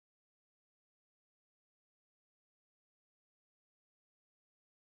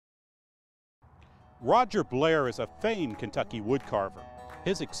Roger Blair is a famed Kentucky woodcarver.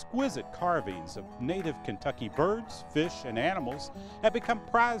 His exquisite carvings of native Kentucky birds, fish, and animals have become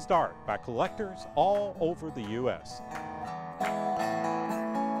prized art by collectors all over the U.S.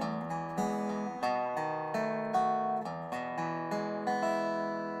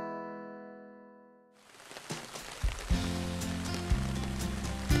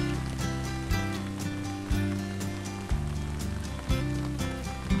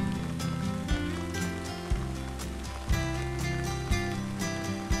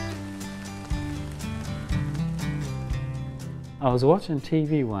 I was watching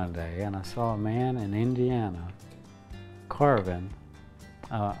TV one day and I saw a man in Indiana carving,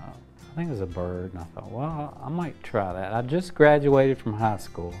 I think it was a bird, and I thought, well, I might try that. I just graduated from high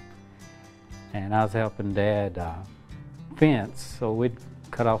school and I was helping Dad fence, so we'd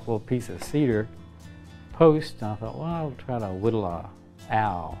cut off a little piece of cedar post, and I thought, well, I'll try to whittle a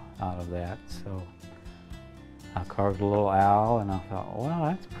owl out of that. So I carved a little owl and I thought, well,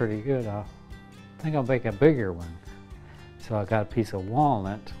 that's pretty good. I think I'll make a bigger one. So I got a piece of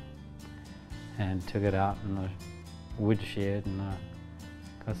walnut and took it out in the woodshed, and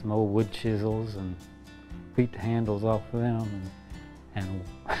got some old wood chisels and beat the handles off of them and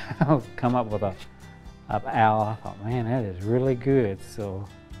come up with a owl. I thought, man, that is really good. So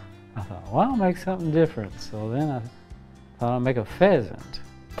I thought, well, I'll make something different. So then I thought I'd make a pheasant.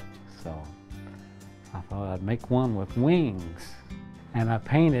 So I thought I'd make one with wings, and I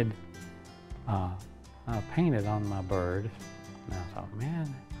painted on my bird, and I thought,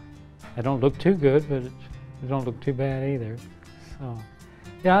 man, it don't look too good, but it don't look too bad either. So,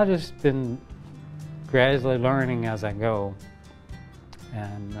 yeah, I've just been gradually learning as I go,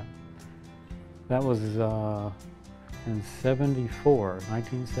 and that was in 1974.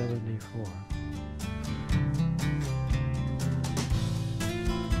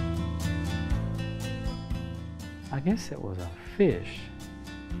 I guess it was a fish.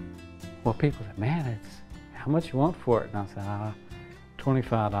 Well, people said, man, how much you want for it? And I said,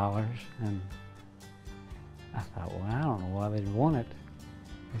 $25. And I thought, well, I don't know why they'd want it.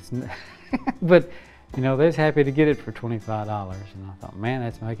 But, you know, they're just happy to get it for $25. And I thought, man,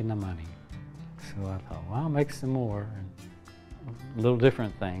 that's making the money. So I thought, well, I'll make some more, and little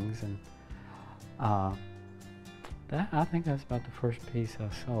different things. And I think that's about the first piece I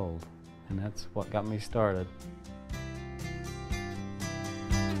sold. And that's what got me started.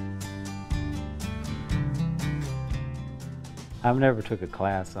 I've never took a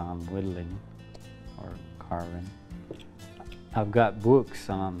class on whittling or carving. I've got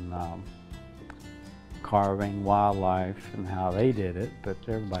books on carving, wildlife, and how they did it, but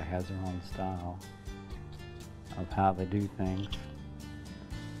everybody has their own style of how they do things.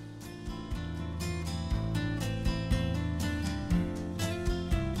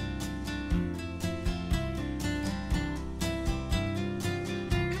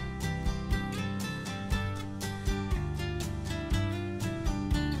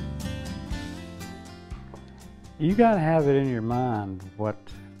 You got to have it in your mind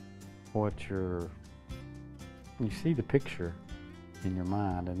you see the picture in your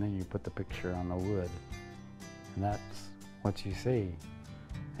mind, and then you put the picture on the wood, and that's what you see.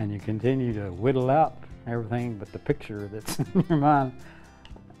 And you continue to whittle out everything but the picture that's in your mind.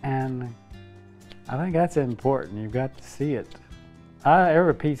 And I think that's important. You've got to see it.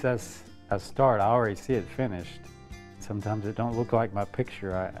 Every piece I start, I already see it finished. Sometimes it don't look like my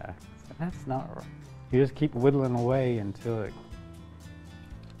picture. That's not right. You just keep whittling away until it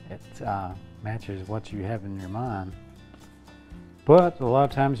matches what you have in your mind. But a lot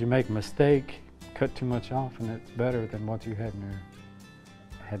of times you make a mistake, cut too much off, and it's better than what you had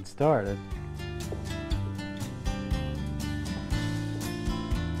started.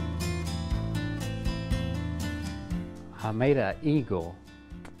 I made an eagle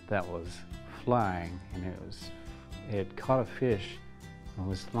that was flying, and it had caught a fish and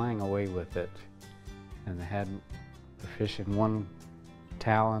was flying away with it. And they had the fish in one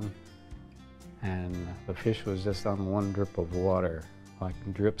talon, and the fish was just on one drip of water, like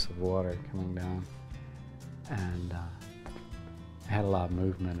drips of water coming down. And it had a lot of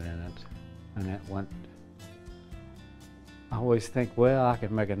movement in it, and it went. I always think, well, I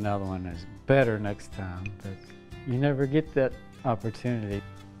could make another one that's better next time, but you never get that opportunity.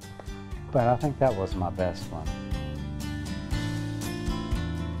 But I think that was my best one.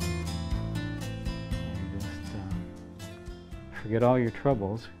 Forget all your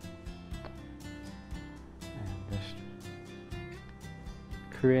troubles and just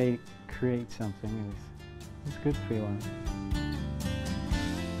create something. It's a good feeling.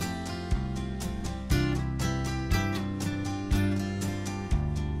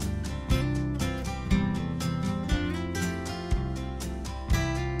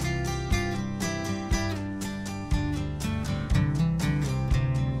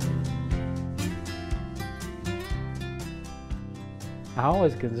 I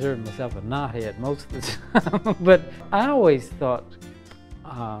always considered myself a knothead most of the time, but I always thought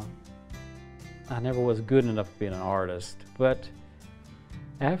I never was good enough to be an artist. But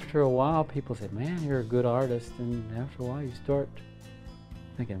after a while, people said, "Man, you're a good artist," and after a while, you start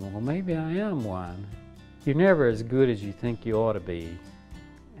thinking, "Well, maybe I am one." You're never as good as you think you ought to be,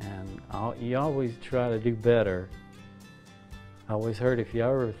 and you always try to do better. I always heard if you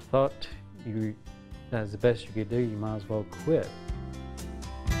ever thought that was the best you could do, you might as well quit.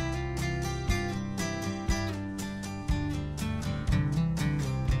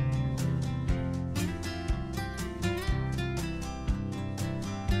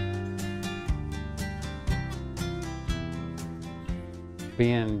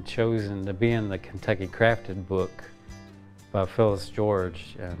 Being chosen to be in the Kentucky Crafted book by Phyllis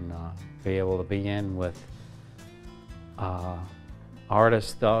George and be able to be in with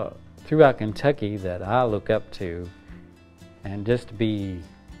artists throughout Kentucky that I look up to, and just to be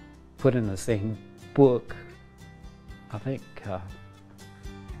put in the same book, I think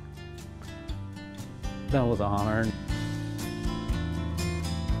that was an honor.